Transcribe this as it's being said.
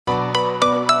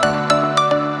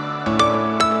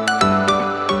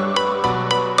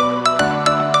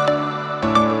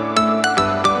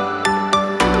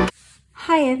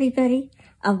everybody,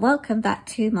 and welcome back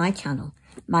to my channel.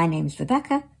 My name's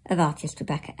Rebecca of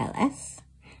Artistrebeccals.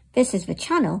 This is the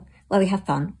channel where we have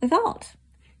fun with art.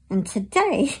 And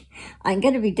today I'm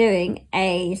going to be doing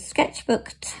a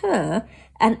sketchbook tour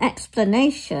and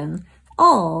explanation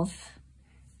of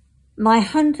my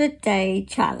 100-day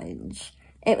challenge.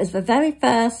 It was the very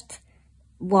first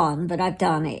one that I've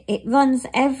done. It runs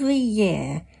every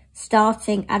year,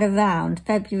 starting at around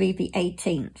February the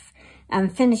 18th.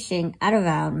 And finishing at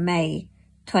around May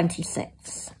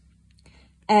 26th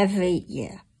every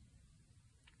year.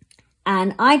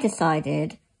 And I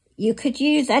decided you could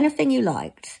use anything you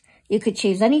liked. You could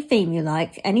choose any theme you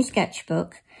liked, any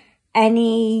sketchbook,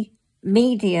 any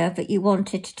media that you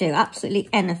wanted to do, absolutely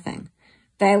anything.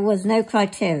 There was no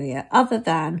criteria other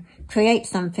than create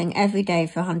something every day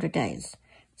for 100 days.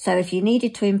 So if you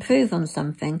needed to improve on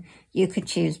something, you could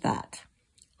choose that.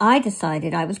 I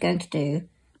decided I was going to do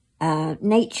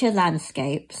nature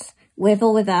landscapes with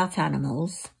or without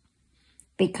animals,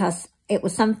 because it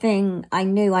was something I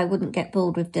knew I wouldn't get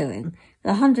bored with doing.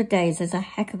 The 100 days is a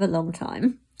heck of a long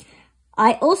time.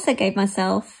 I also gave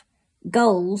myself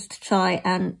goals to try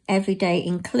and every day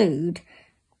include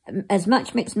as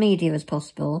much mixed media as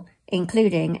possible,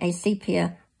 including a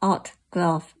sepia art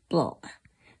graph block,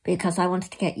 because I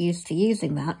wanted to get used to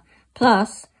using that.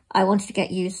 Plus, I wanted to get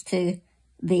used to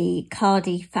the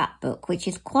Cardi Fat book, which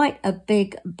is quite a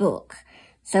big book.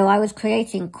 So I was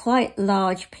creating quite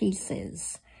large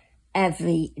pieces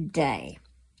every day.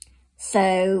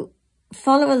 So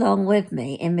follow along with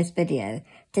me in this video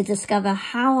to discover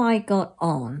how I got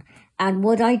on, and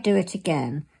would I do it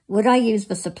again? Would I use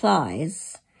the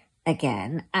supplies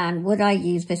again? And would I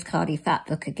use this Cardi Fat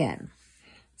book again?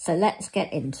 So let's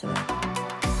get into it.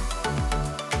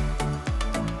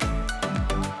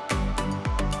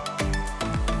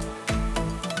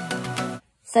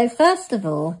 So first of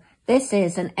all, this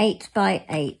is an 8 by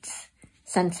 8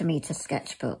 centimetre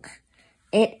sketchbook.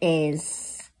 It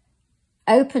is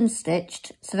open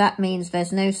stitched, so that means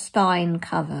there's no spine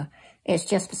cover. It's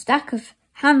just a stack of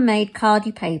handmade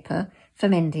Cardi paper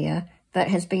from India that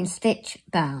has been stitch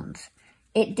bound.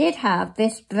 It did have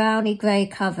this browny grey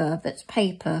cover that's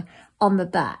paper on the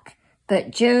back,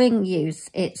 but during use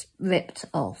it's ripped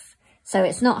off. So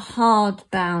it's not hard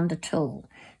bound at all.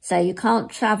 So you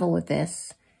can't travel with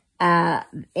this.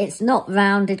 It's not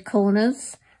rounded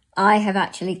corners. I have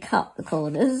actually cut the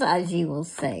corners, as you will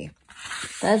see.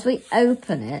 So as we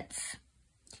open it,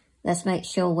 let's make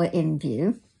sure we're in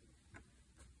view.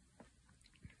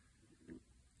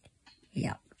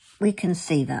 Yeah, we can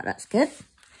see that. That's good.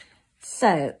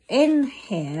 So in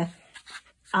here,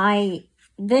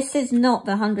 this is not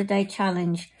the 100-day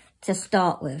challenge to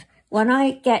start with. When I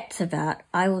get to that,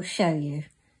 I will show you.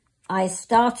 I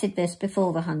started this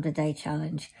before the 100-day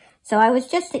challenge. So I was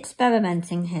just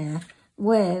experimenting here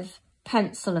with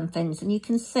pencil and things, and you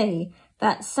can see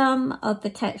that some of the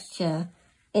texture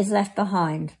is left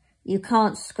behind. You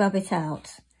can't scrub it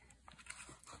out.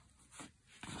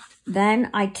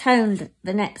 Then I toned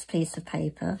the next piece of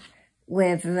paper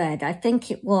with red. I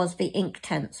think it was the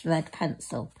Inktense red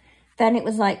pencil. Then it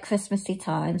was like Christmassy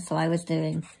time, so I was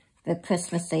doing the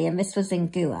Christmassy, and this was in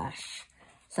gouache.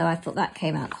 So I thought that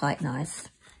came out quite nice.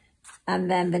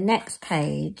 And then the next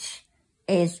page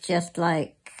is just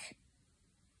like,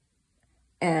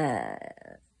 you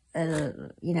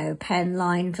know, pen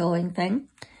line drawing thing.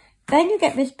 Then you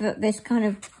get this kind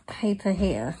of paper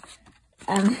here.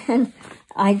 And then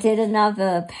I did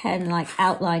another pen like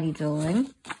outliney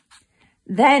drawing.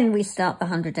 Then we start the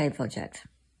 100-day project.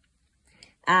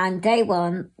 And day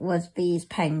one was these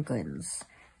penguins.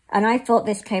 And I thought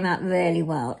this came out really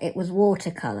well. It was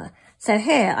watercolour. So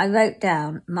here I wrote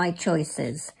down my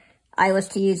choices. I was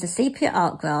to use a sepia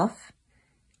art graph,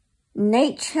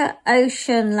 nature,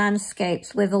 ocean,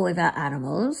 landscapes with or without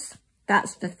animals.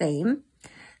 That's the theme.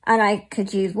 And I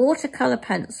could use watercolour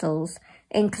pencils,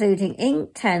 including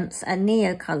Inktense and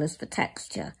Neo colours for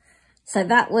texture. So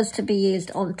that was to be used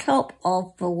on top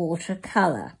of the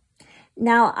watercolour.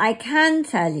 Now, I can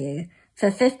tell you,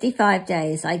 for 55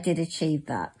 days, I did achieve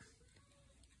that.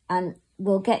 And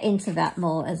we'll get into that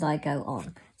more as I go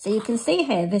on. So you can see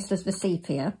here, this was the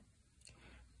sepia.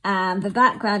 And the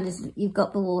background is, you've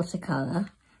got the watercolour.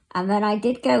 And then I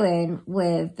did go in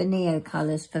with the Neo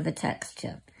colours for the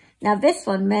texture. Now this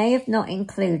one may have not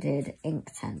included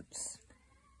Inktense,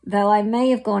 though I may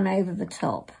have gone over the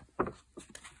top.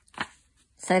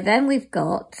 So then we've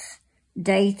got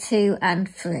day 2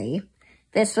 and 3.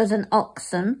 This was an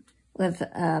oxen with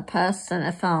a person,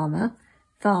 a farmer,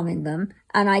 farming them.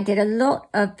 And I did a lot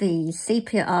of the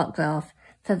sepia art graph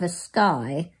for the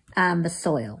sky and the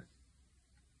soil.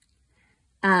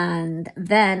 And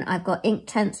then I've got ink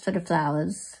tints for the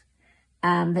flowers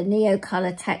and the neo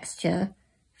colour texture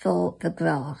for the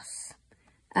grass.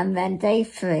 And then day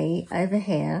 3 over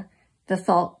here, the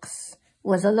fox,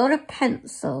 was a lot of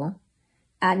pencil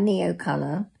and neo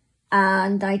colour,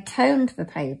 and I toned the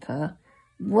paper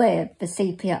with the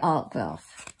sepia art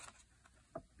graph.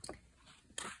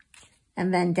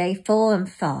 And then day 4 and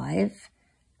 5,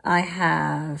 I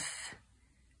have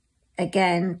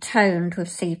again toned with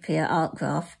sepia art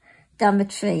graph, done the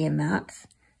tree in that,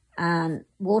 and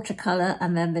watercolour,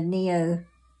 and then the neo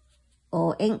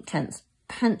or ink tints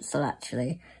pencil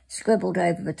actually scribbled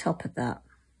over the top of that.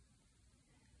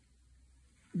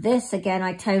 This again,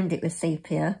 I toned it with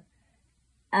sepia,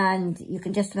 and you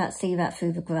can just about see that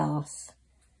through the grass.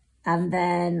 And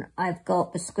then I've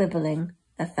got the scribbling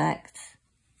effect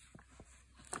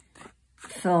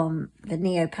from the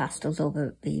neo pastels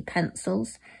or the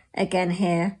pencils. Again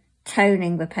here,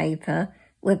 toning the paper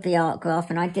with the art graph,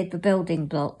 and I did the building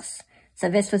blocks. So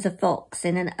this was a fox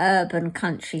in an urban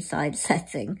countryside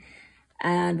setting,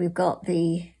 and we've got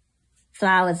the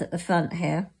flowers at the front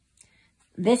here.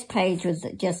 This page was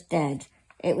just dead.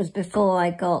 It was before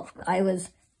I was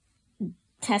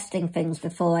testing things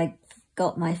before I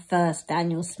got my first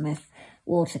Daniel Smith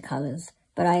watercolours,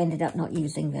 but I ended up not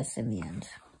using this in the end.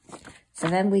 So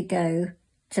then we go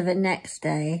to the next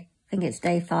day, I think it's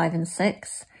day 5 and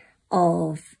 6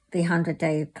 of the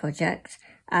 100-day project,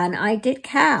 and I did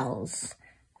cows,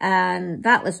 and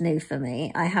that was new for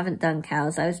me. I haven't done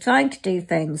cows. I was trying to do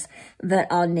things that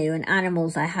are new and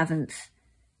animals I haven't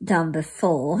done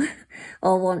before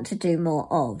or want to do more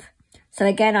of. So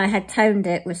again, I had toned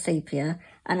it with sepia,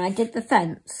 and I did the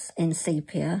fence in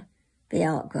sepia, the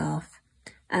art graph.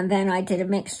 And then I did a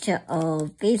mixture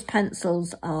of these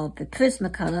pencils of the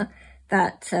Prismacolor,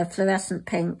 that fluorescent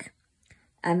pink.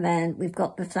 And then we've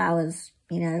got the flowers,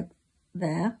 you know,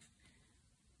 there.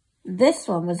 This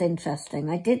one was interesting.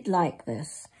 I did like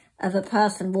this, of a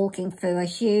person walking through a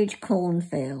huge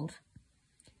cornfield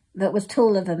that was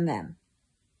taller than them.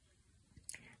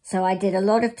 So I did a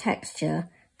lot of texture.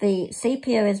 The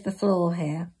sepia is the floor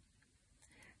here.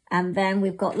 And then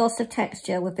we've got lots of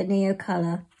texture with the neo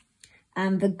colour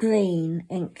and the green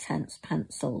ink tints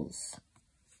pencils.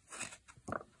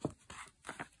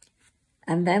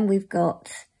 And then we've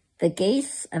got the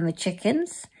geese and the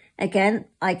chickens. Again,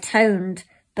 I toned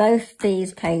both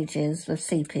these pages with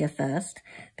sepia first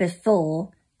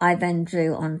before I then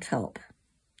drew on top.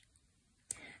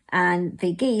 And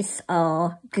the geese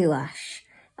are gouache.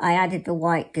 I added the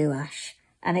white gouache.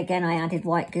 And again, I added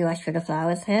white gouache for the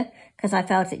flowers here because I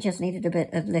felt it just needed a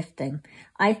bit of lifting.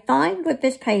 I find with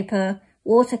this paper,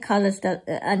 watercolours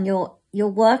and your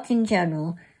work in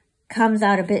general comes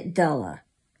out a bit duller.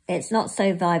 It's not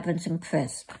so vibrant and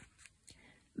crisp.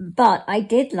 But I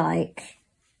did like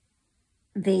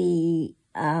the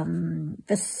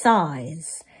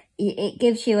size. It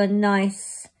gives you a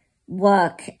nice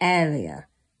work area.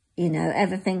 You know,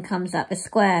 everything comes up. The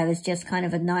square is just kind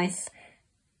of a nice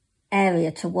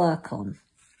area to work on.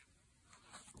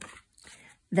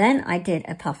 Then I did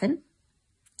a puffin.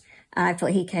 I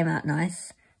thought he came out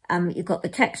nice. You've got the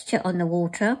texture on the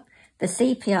water. The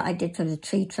sepia I did for the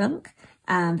tree trunk.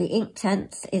 And the ink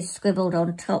tints is scribbled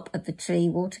on top of the tree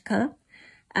watercolour.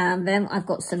 And then I've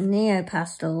got some neo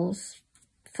pastels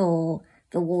for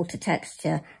the water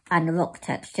texture and the rock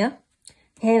texture.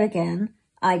 Here again,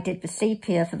 I did the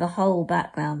sepia for the whole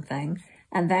background thing.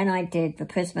 And then I did the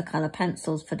Prismacolor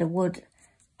pencils for the wood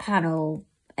panel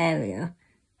area.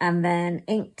 And then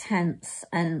ink tints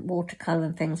and watercolour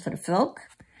and things for the frog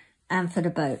and for the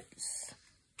boats.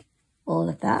 All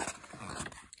of that.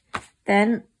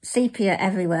 Then sepia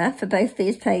everywhere for both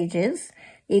these pages.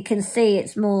 You can see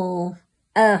it's more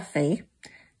earthy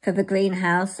for the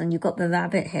greenhouse, and you've got the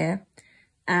rabbit here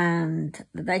and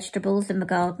the vegetables in the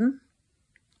garden.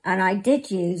 And I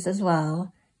did use as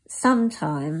well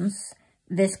sometimes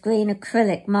this green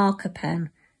acrylic marker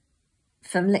pen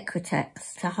from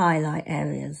Liquitex to highlight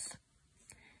areas.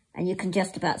 And you can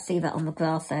just about see that on the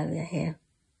grass area here.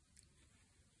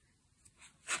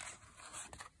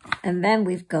 And then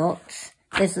we've got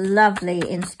this lovely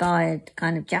inspired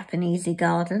kind of Japanesey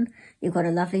garden. You've got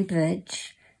a lovely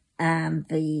bridge,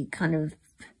 the kind of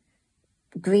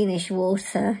greenish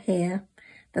water here,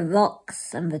 the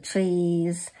rocks and the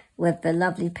trees with the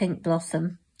lovely pink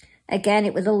blossom. Again,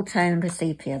 it was all toned with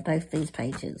sepia, both these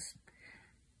pages,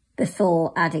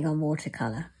 before adding on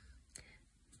watercolour.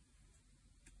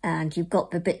 And you've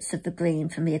got the bits of the green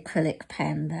from the acrylic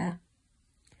pen there.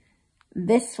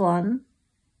 This one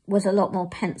was a lot more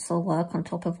pencil work on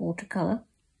top of watercolour.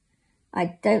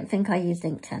 I don't think I used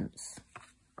ink tints.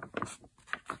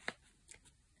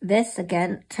 this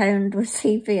again, toned with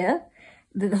sepia.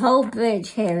 The whole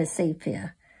bridge here is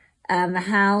sepia. And the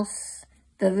house,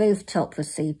 the rooftop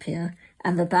was sepia,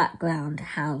 and the background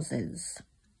houses.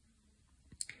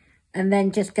 And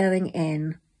then just going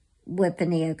in with the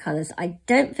neo colours. I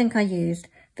don't think I used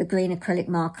the green acrylic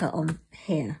marker on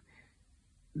here,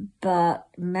 but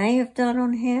may have done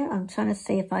on here. I'm trying to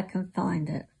see if I can find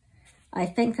it. I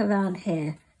think around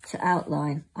here to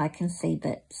outline, I can see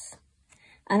bits.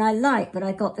 And I like that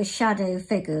I got the shadow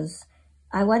figures.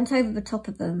 I went over the top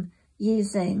of them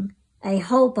using a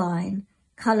Holbein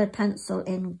coloured pencil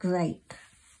in grape.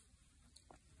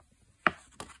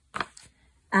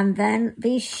 And then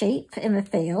these sheep in the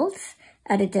fields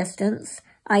at a distance,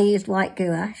 I used white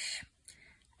gouache.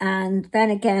 And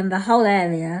then again, the whole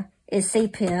area is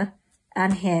sepia,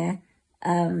 and here,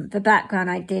 the background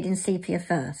I did in sepia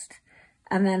first.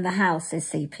 And then the house is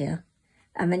sepia.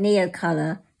 And the neo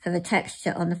colour for the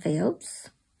texture on the fields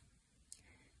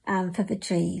and for the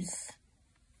trees.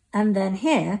 And then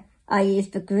here, I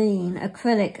used the green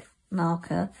acrylic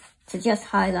marker to just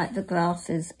highlight the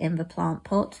grasses in the plant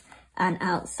pot and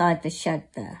outside the shed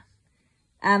there.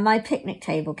 And my picnic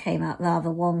table came out rather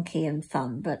wonky and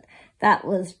fun, but that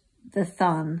was the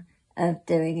fun of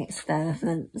doing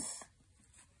experiments.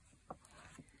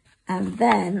 And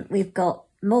then we've got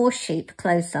more sheep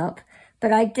close up,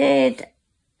 but I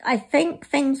think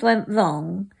things went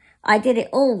wrong. I did it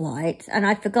all white, and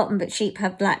I'd forgotten that sheep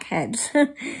have black heads.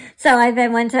 So I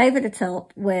then went over the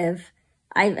top with,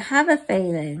 I have a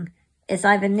feeling it's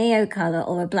either neo colour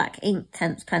or a black ink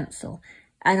tense pencil,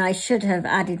 and I should have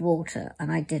added water,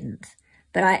 and I didn't.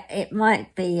 But it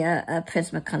might be a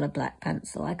Prismacolor black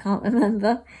pencil, I can't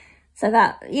remember. So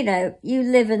that, you know, you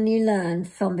live and you learn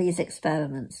from these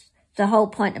experiments. The whole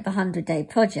point of a 100-day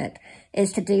project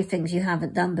is to do things you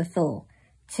haven't done before,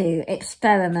 to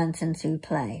experiment and to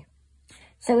play.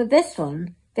 So with this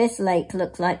one, this lake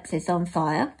looks like it's on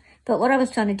fire, but what I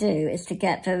was trying to do is to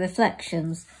get the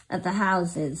reflections of the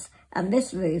houses, and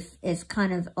this roof is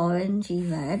kind of orangey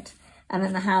red, and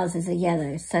then the houses are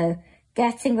yellow. So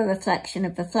getting the reflection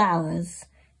of the flowers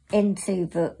into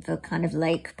the kind of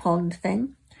lake pond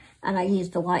thing, and I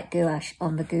used the white gouache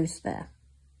on the goose there.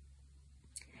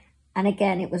 And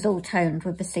again, it was all toned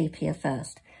with the sepia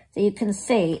first. So you can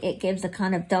see it gives a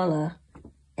kind of dollar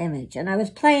image. And I was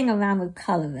playing around with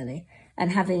colour really,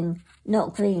 and having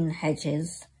not green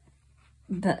hedges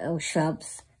or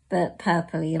shrubs, but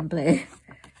purpley and blue,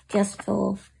 just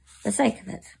for the sake of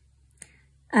it.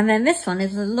 And then this one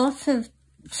is a lot of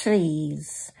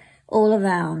trees all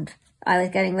around. I was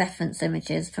getting reference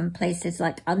images from places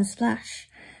like Unsplash.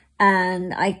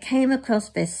 And I came across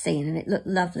this scene and it looked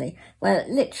lovely, where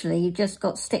literally you just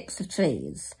got sticks of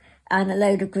trees and a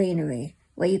load of greenery,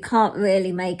 where you can't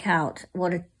really make out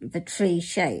what the tree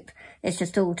shape. It's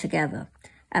just all together.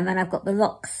 And then I've got the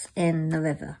rocks in the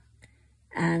river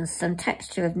and some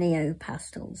texture of neo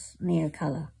pastels, neo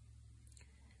colour.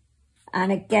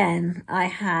 And again, I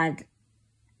had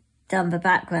done the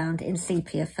background in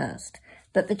sepia first,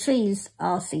 but the trees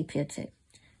are sepia too.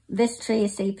 This tree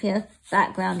is sepia,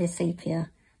 background is sepia,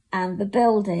 and the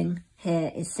building here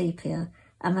is sepia.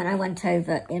 And then I went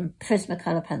over in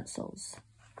Prismacolor pencils.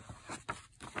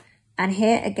 And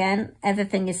here again,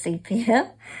 everything is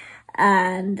sepia.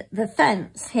 And the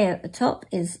fence here at the top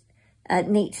is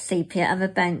neat sepia, and the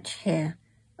bench here,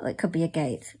 well, it could be a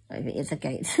gate, maybe it is a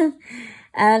gate.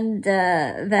 And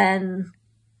then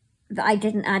I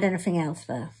didn't add anything else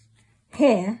there.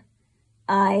 Here,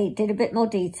 I did a bit more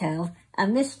detail,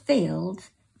 and this field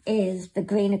is the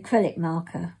green acrylic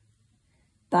marker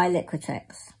by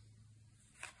Liquitex.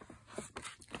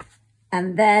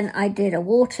 And then I did a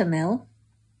watermill.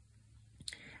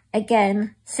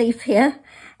 Again, sepia.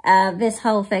 This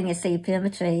whole thing is sepia, the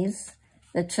trees,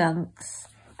 the trunks.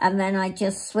 And then I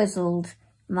just swizzled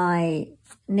my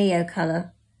neo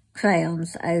colour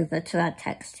crayons over to add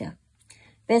texture.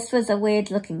 This was a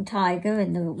weird looking tiger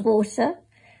in the water.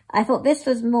 I thought this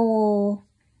was more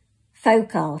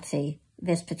folk arty,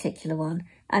 this particular one,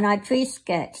 and I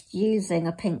pre-sketched using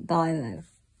a pink biro.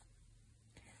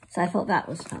 So I thought that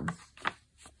was fun.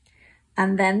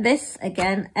 And then this,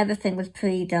 again, everything was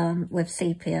pre-done with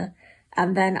sepia,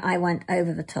 and then I went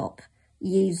over the top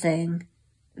using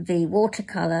the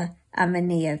watercolour and the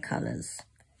neo colours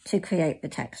to create the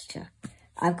texture.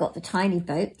 I've got the tiny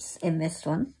boats in this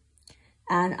one,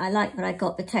 and I like that I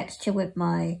got the texture with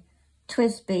my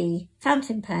TWSBI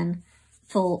fountain pen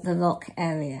for the rock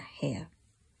area here.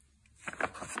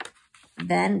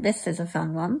 Then this is a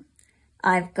fun one.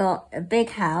 I've got a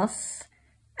big house,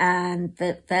 and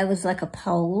there was like a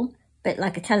pole, bit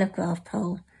like a telegraph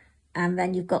pole, and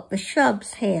then you've got the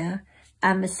shrubs here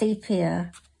and the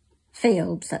sepia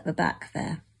fields at the back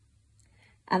there.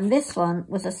 And this one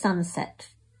was a sunset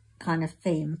kind of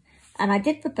theme. And I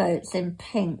did the boats in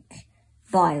pink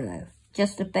biro,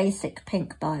 just a basic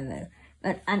pink biro,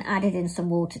 and added in some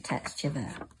water texture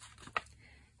there.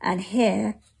 And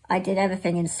here I did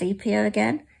everything in sepia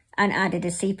again and added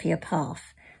a sepia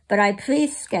path. But I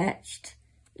pre-sketched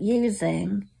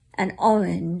using an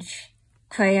orange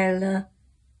Crayola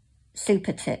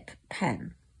super tip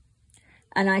pen.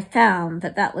 And I found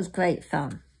that that was great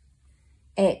fun.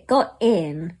 It got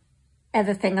in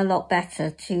everything a lot better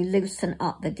to loosen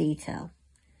up the detail.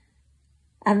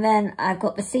 And then I've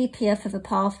got the sepia for the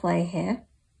pathway here,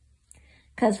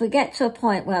 because we get to a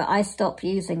point where I stop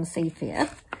using sepia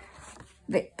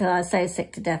because I was so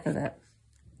sick to death of it.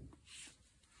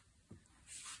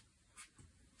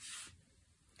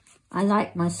 I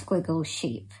like my squiggle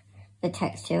sheep, the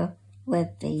texture with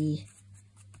the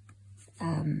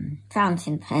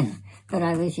fountain pen that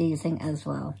I was using as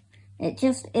well.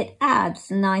 It adds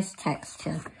nice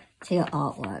texture to your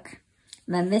artwork.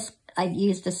 And then this, I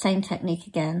used the same technique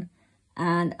again,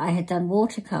 and I had done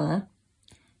watercolour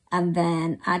and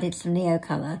then added some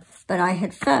Neocolor, but I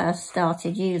had first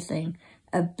started using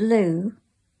a blue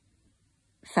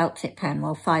felt tip pen,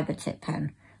 well, fibre tip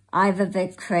pen, either the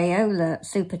Crayola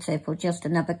Super Tip or just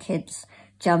another kid's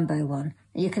jumbo one.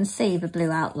 You can see the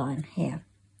blue outline here.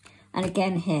 And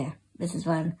again here, this is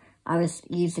when I was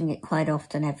using it quite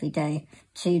often every day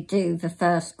to do the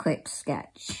first quick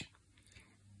sketch.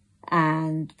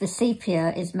 And the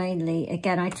sepia is mainly,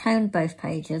 again, I toned both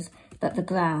pages, but the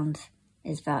ground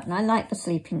is that. And I like the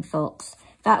sleeping fox.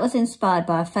 That was inspired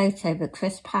by a photo that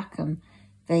Chris Packham,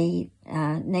 the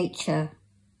nature,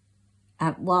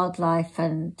 wildlife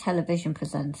and television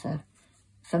presenter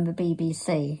from the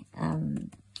BBC,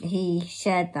 he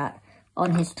shared that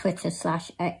on his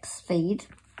Twitter/X feed.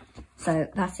 So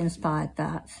that inspired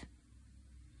that.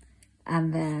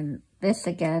 And then this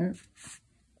again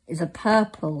is a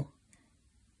purple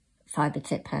fibre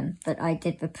tip pen that I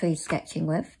did the pre-sketching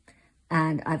with.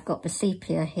 And I've got the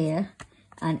sepia here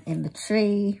and in the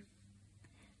tree.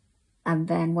 And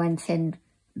then went in,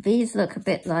 these look a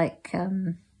bit like,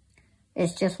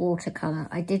 it's just watercolour.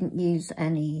 I didn't use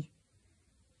any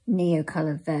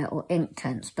Neocolor there or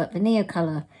Inktense, but the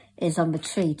Neocolor is on the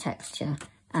tree texture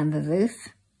and the roof.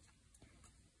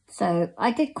 So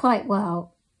I did quite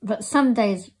well, but some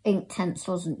days Inktense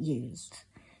wasn't used.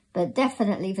 But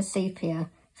definitely the sepia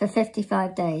for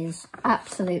 55 days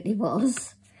absolutely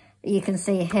was. You can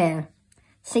see here,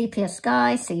 sepia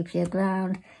sky, sepia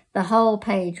ground, the whole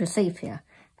page was sepia.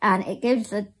 And it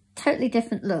gives a totally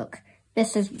different look.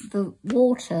 This is the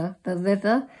water, the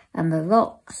river and the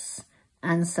rocks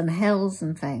and some hills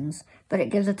and things, but it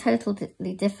gives a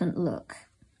totally different look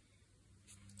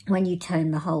when you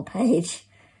tone the whole page.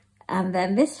 And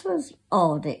then this was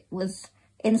odd. It was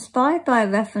inspired by a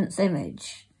reference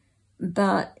image,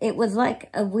 but it was like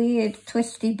a weird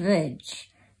twisty bridge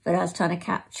that I was trying to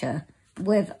capture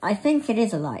with, I think it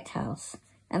is a lighthouse.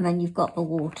 And then you've got the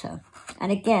water.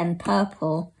 And again,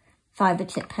 purple fibre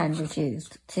tip pen was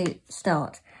used to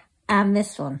start. And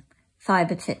this one,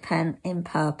 fibre tip pen in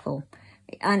purple.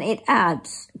 And it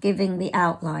adds, giving the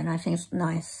outline, I think it's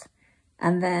nice.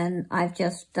 And then I've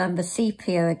just done the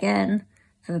sepia again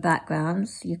for the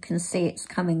backgrounds. You can see it's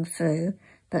coming through,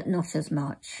 but not as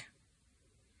much.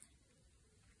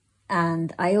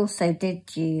 And I also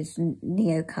did use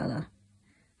Neocolor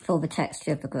for the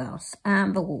texture of the grass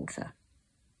and the water.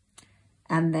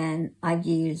 And then I've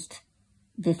used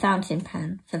the fountain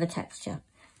pen for the texture,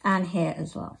 and here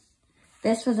as well.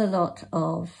 This was a lot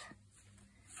of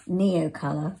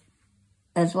Neocolor,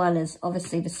 as well as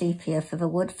obviously the sepia for the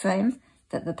wood frame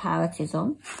that the parrot is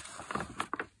on.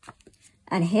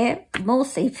 And here, more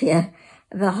sepia.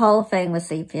 The whole thing was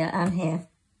sepia, and here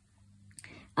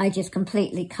I just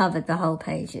completely covered the whole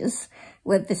pages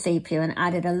with the sepia and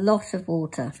added a lot of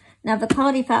water. Now, the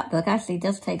Cardi Fat book actually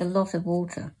does take a lot of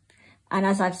water. And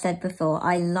as I've said before,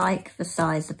 I like the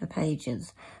size of the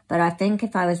pages. But I think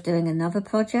if I was doing another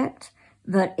project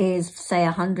that is, say,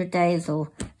 100 days or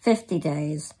 50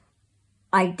 days,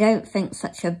 I don't think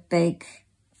such a big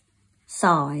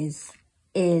size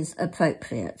is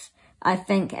appropriate. I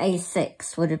think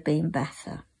A6 would have been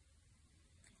better.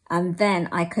 And then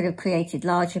I could have created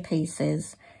larger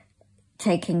pieces,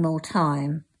 taking more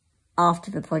time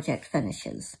after the project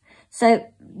finishes.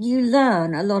 So you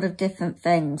learn a lot of different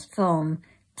things from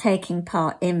taking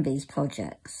part in these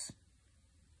projects.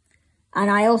 And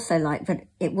I also like that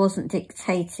it wasn't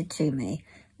dictated to me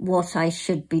what I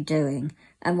should be doing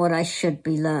and what I should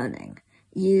be learning.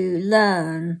 You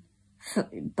learn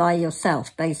by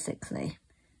yourself, basically,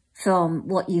 from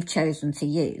what you've chosen to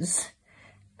use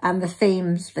and the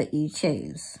themes that you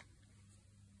choose.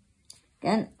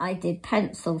 Again, I did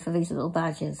pencil for these little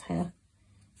badges here.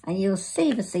 And you'll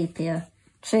see the sepia,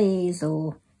 trees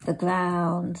or the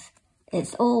ground.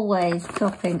 It's always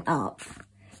cropping up.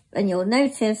 And you'll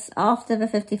notice after the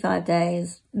 55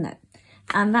 days, no.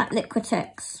 And that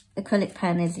Liquitex acrylic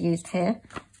pen is used here,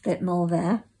 a bit more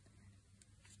there.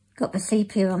 Got the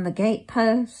sepia on the gate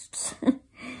posts.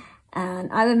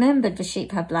 And I remembered the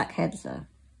sheep had black heads though.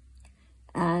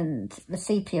 And the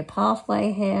sepia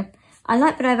pathway here. I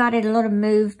like that I've added a lot of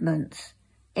movement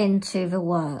into the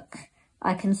work.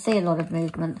 I can see a lot of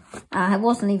movement. I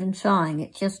wasn't even trying,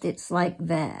 it's like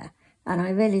there. And I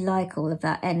really like all of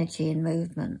that energy and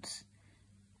movement.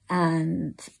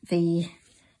 And the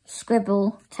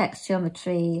scribble texture on the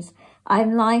trees.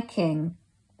 I'm liking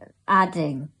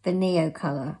adding the neo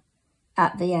colour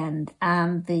at the end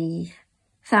and the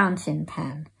fountain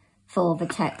pen for the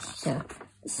texture.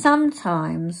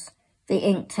 Sometimes the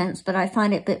ink tints, but I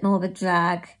find it a bit more of a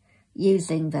drag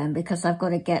using them because I've got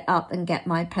to get up and get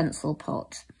my pencil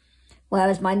pot.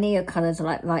 Whereas my neo colours are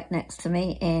like right next to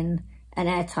me in an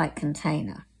airtight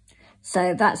container.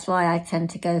 So that's why I tend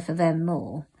to go for them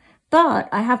more. But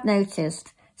I have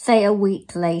noticed, say a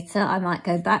week later, I might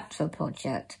go back to a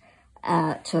project,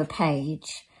 to a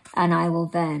page, and I will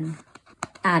then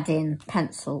add in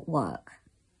pencil work.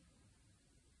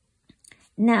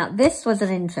 Now, this was an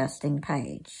interesting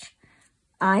page.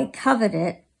 I covered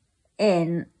it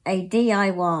in a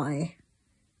DIY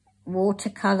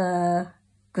watercolour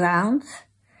ground.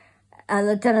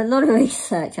 I've done a lot of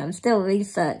research, I'm still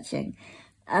researching,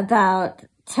 about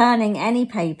turning any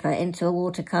paper into a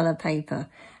watercolour paper.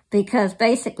 Because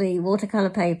basically, watercolour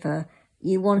paper,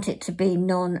 you want it to be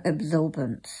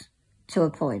non-absorbent to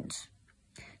a point.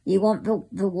 You want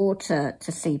the water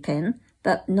to seep in,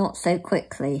 but not so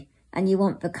quickly. And you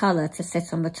want the colour to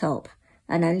sit on the top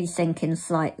and only sink in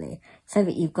slightly so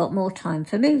that you've got more time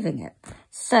for moving it.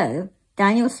 So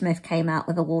Daniel Smith came out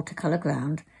with a watercolour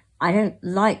ground. I don't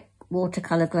like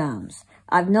watercolour grounds.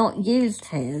 I've not used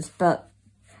his, but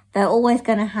they're always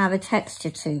going to have a texture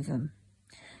to them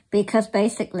because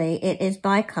basically it is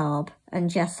bicarb and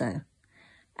gesso.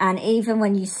 And even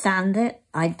when you sand it,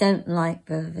 I don't like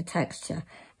the texture.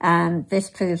 And this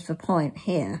proves the point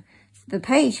here. The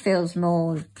page feels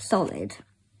more solid,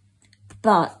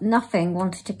 but nothing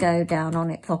wanted to go down on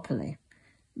it properly.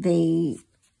 Things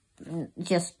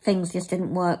just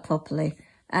didn't work properly.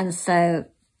 And so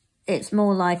it's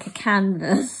more like a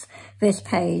canvas, this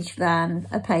page, than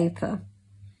a paper.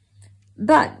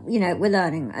 But, you know, we're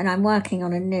learning, and I'm working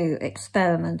on a new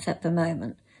experiment at the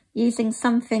moment, using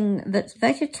something that's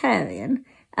vegetarian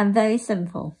and very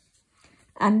simple,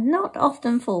 and not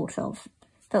often thought of.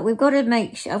 But we've got to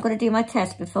make sure, I've got to do my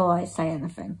test before I say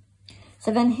anything.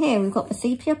 So then here we've got the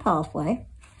sepia pathway,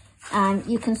 and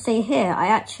you can see here I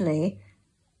actually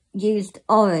used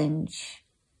orange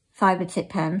fibre tip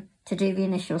pen to do the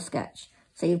initial sketch.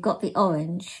 So you've got the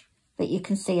orange that you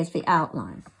can see as the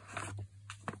outline.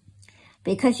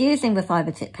 Because using the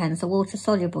fibre tip pens are water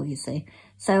soluble, you see,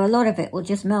 so a lot of it will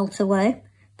just melt away,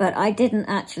 but I didn't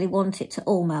actually want it to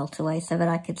all melt away so that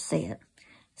I could see it.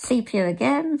 Sepia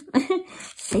again,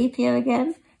 sepia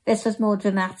again. This was more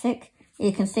dramatic.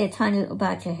 You can see a tiny little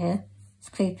badger here. It's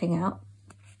creeping out.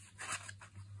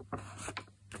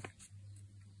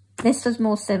 This was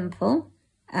more simple,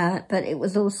 but it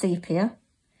was all sepia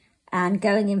and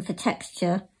going in for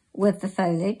texture with the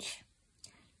foliage.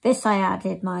 This I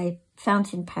added my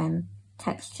fountain pen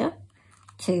texture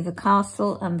to the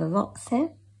castle and the rocks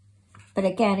here. But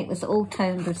again, it was all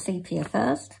toned with sepia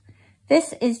first.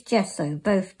 This is gesso,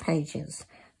 both pages,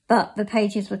 but the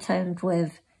pages were toned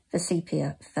with the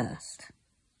sepia first.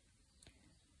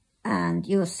 And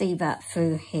you'll see that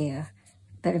through here.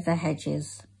 A bit of the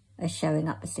hedges are showing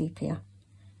up the sepia.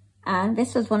 And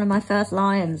this was one of my first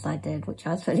lions I did, which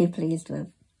I was really pleased with.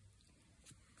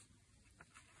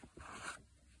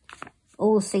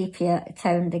 All sepia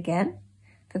toned again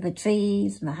for the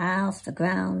trees, the house, the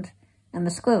ground, and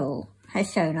the squirrel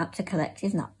has shown up to collect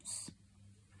his nuts.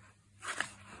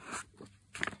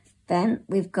 Then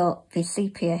we've got the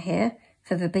sepia here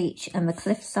for the beach and the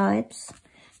cliff sides.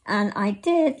 And I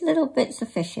did little bits of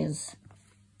fishes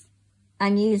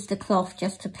and used a cloth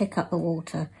just to pick up the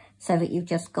water so that you've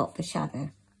just got the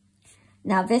shadow.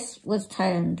 Now this was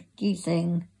toned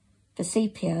using the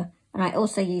sepia, and I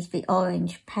also used the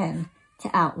orange pen to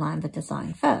outline the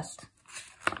design first.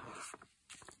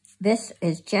 This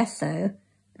is gesso,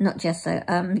 not gesso,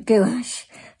 gouache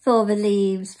for the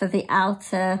leaves for the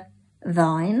outer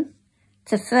vine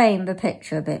to frame the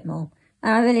picture a bit more.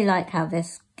 And I really like how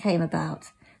this came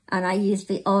about. And I used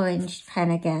the orange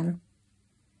pen again.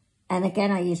 And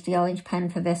again, I used the orange pen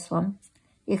for this one.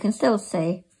 You can still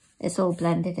see it's all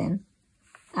blended in.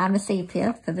 And the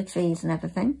sepia for the trees and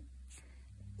everything.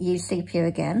 Use sepia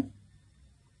again,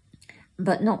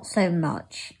 but not so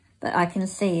much. But I can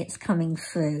see it's coming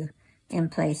through in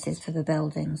places for the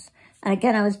buildings. And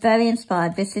again, I was very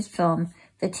inspired. This is from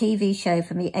the TV show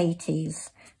from the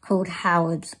 80s called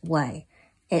Howard's Way.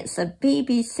 It's a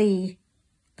BBC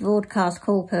Broadcast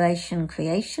Corporation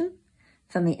creation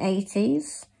from the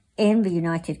 80s in the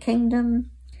United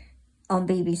Kingdom on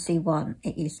BBC One,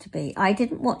 it used to be. I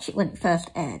didn't watch it when it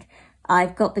first aired.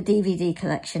 I've got the DVD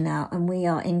collection now and we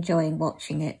are enjoying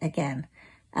watching it again.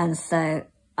 And so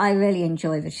I really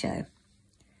enjoy the show.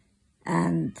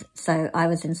 And so I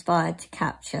was inspired to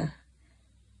capture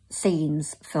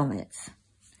scenes from it,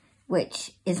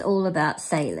 which is all about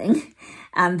sailing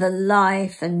and the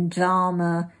life and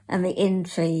drama and the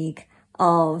intrigue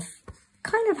of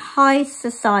kind of high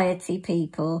society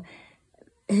people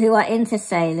who are into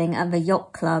sailing and the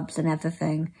yacht clubs and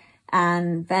everything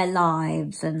and their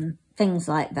lives and things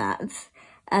like that.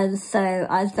 And so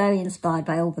I was very inspired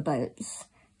by all the boats.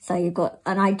 So you've got,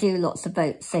 and I do lots of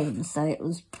boat scenes, so it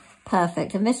was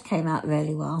perfect. And this came out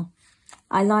really well.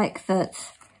 I like that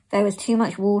there was too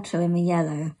much water in the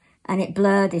yellow and it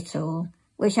blurred it all,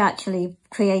 which actually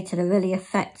created a really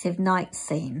effective night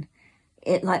scene.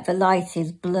 It, like, the light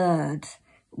is blurred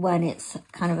when it's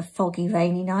kind of a foggy,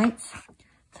 rainy night.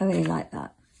 So I really like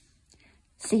that.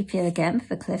 Sepia again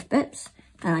for the cliff bits.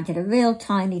 And I did a real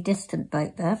tiny distant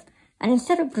boat there. And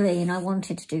instead of green, I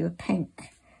wanted to do a pink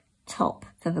top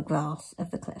for the grass of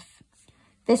the cliff.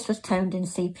 This was toned in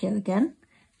sepia again.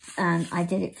 And I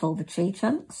did it for the tree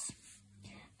trunks.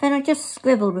 Then I just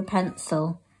scribbled with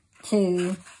pencil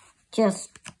to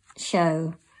just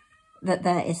show that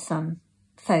there is some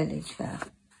foliage there.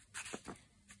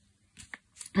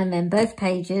 And then both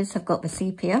pages have got the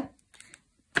sepia.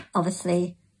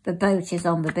 Obviously, the boat is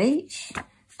on the beach.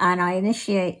 And I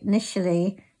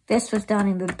initially, this was done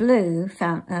in the blue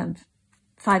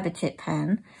fibre tip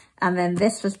pen. And then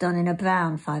this was done in a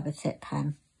brown fibre tip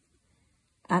pen.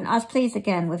 And I was pleased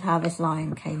again with how this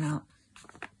line came out.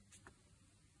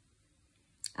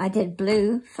 I did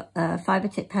blue fibre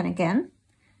tip pen again.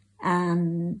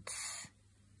 And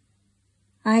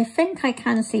I think I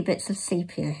can see bits of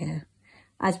sepia here.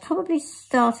 I was probably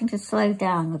starting to slow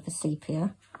down with the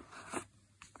sepia.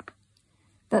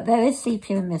 But there is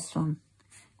sepia in this one.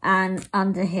 And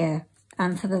under here.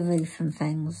 And for the roof and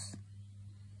things.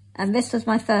 And this was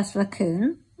my first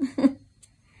raccoon.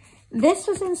 This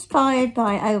was inspired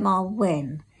by Omar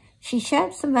Wynne. She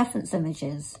shared some reference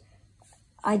images.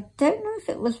 I don't know if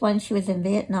it was when she was in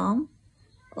Vietnam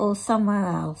or somewhere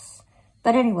else.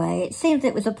 But anyway, it seemed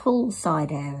it was a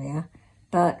poolside area.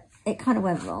 But it kind of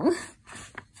went wrong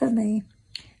for me.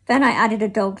 Then I added a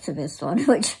dog to this one,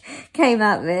 which came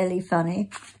out really funny.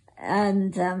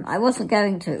 And I wasn't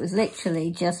going to. It was literally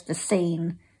just a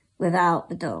scene without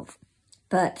the dog.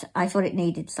 But I thought it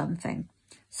needed something.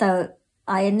 So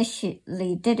I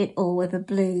initially did it all with a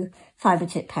blue fibre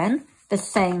tip pen. The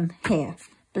same here,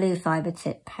 blue fibre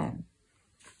tip pen.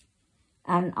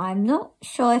 And I'm not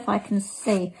sure if I can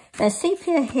see. There's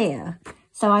sepia here.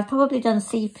 So I've probably done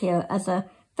sepia as a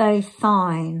very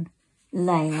fine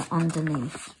layer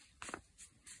underneath.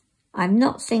 I'm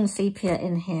not seeing sepia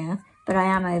in here, but I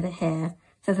am over here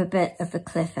for the bit of the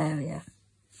cliff area.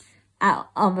 Out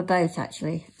on the boat,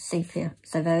 actually, sepia.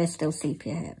 So there is still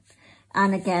sepia here.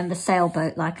 And again, the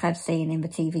sailboat, like I've seen in the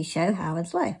TV show,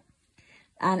 Howard's Way.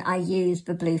 And I used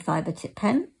the blue fibre tip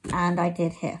pen, and I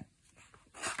did here.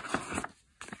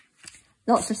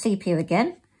 Lots of sepia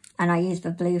again, and I used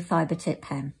the blue fibre tip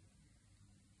pen.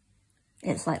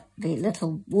 It's like the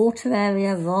little water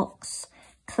area, rocks,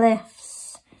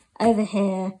 cliffs. Over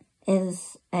here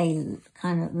is a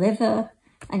kind of river,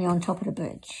 and you're on top of the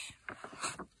bridge.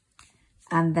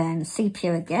 And then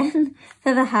sepia again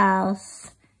for the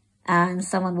house, and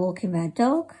someone walking their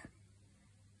dog.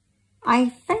 I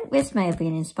think this may have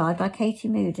been inspired by Katie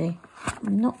Moody.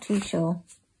 I'm not too sure.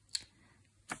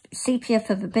 Sepia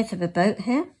for the bit of a boat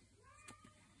here.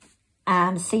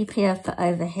 And sepia for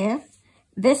over here.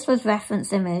 This was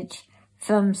reference image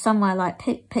from somewhere like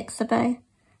Pixabay.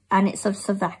 And it's of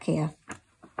Slovakia.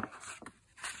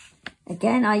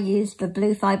 Again, I used the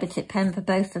blue fibre tip pen for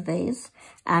both of these.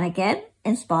 And again,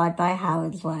 inspired by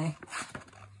Howard's Way.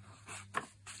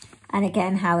 And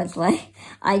again, Howard's Way.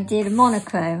 I did a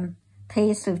monochrome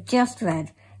piece of just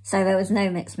red, so there was no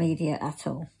mixed media at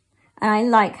all. And I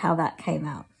like how that came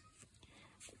out.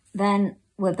 Then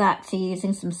we're back to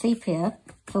using some sepia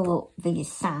for the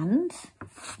sand.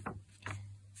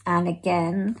 And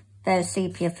again, there's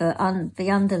sepia for the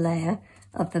underlayer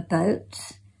of the boat.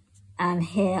 And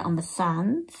here on the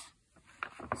sand.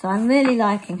 So I'm really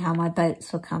liking how my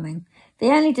boats were coming. The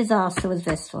only disaster was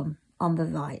this one on the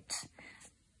right.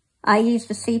 I used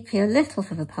the sepia a little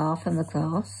for the path and the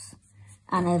grass.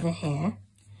 And over here.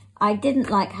 I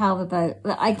didn't like how the boat,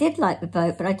 well, I did like the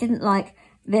boat, but I didn't like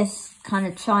this kind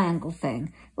of triangle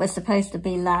thing. We're supposed to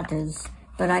be ladders,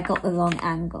 but I got the wrong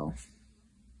angle.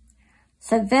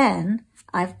 So then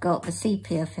I've got the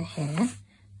sepia for here.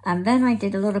 And then I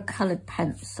did a lot of coloured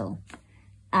pencil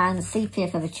and sepia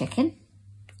for the chicken.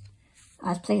 I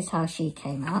was pleased how she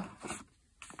came up.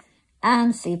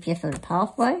 And sepia for the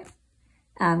pathway.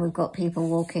 And we've got people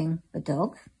walking the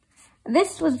dog.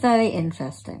 This was very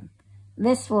interesting.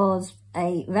 This was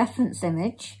a reference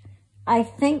image, I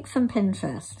think from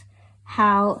Pinterest,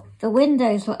 how the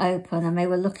windows were open and they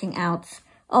were looking out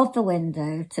of the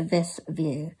window to this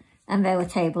view. And there were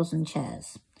tables and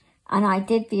chairs. And I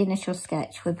did the initial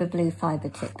sketch with the blue fibre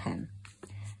tip pen.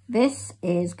 This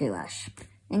is gouache.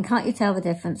 And can't you tell the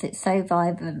difference? It's so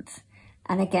vibrant.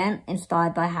 And again,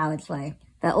 inspired by Howard's Way.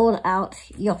 They're all out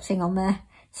yachting on their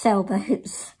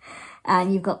sailboats.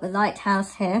 And you've got the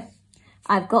lighthouse here.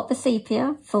 I've got the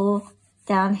sepia for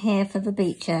down here for the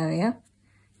beach area.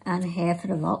 And here for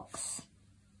the rocks.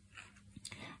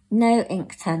 No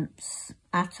ink tints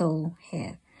at all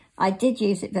here. I did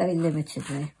use it very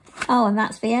limitedly. Oh, and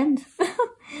that's the end.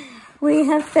 We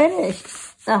have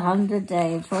finished the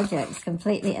 100-day project. It's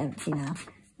completely empty now,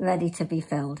 ready to be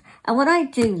filled. And what I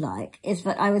do like is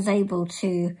that I was able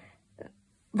to,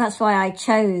 that's why I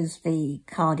chose the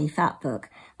Cardi Fat book.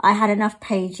 I had enough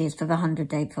pages for the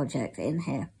 100-day project in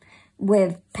here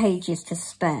with pages to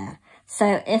spare.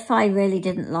 So if I really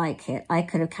didn't like it, I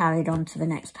could have carried on to the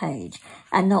next page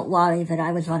and not worry that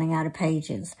I was running out of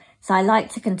pages. So I like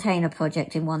to contain a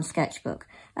project in one sketchbook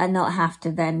and not have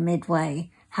to then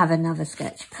midway have another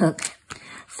sketchbook.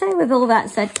 So with all that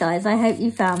said, guys, I hope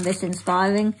you found this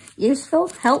inspiring, useful,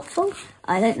 helpful.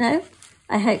 I don't know.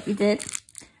 I hope you did.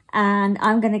 And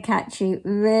I'm going to catch you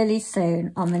really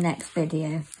soon on the next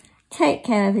video. Take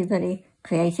care, everybody.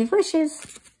 Creative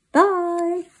wishes.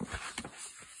 Bye.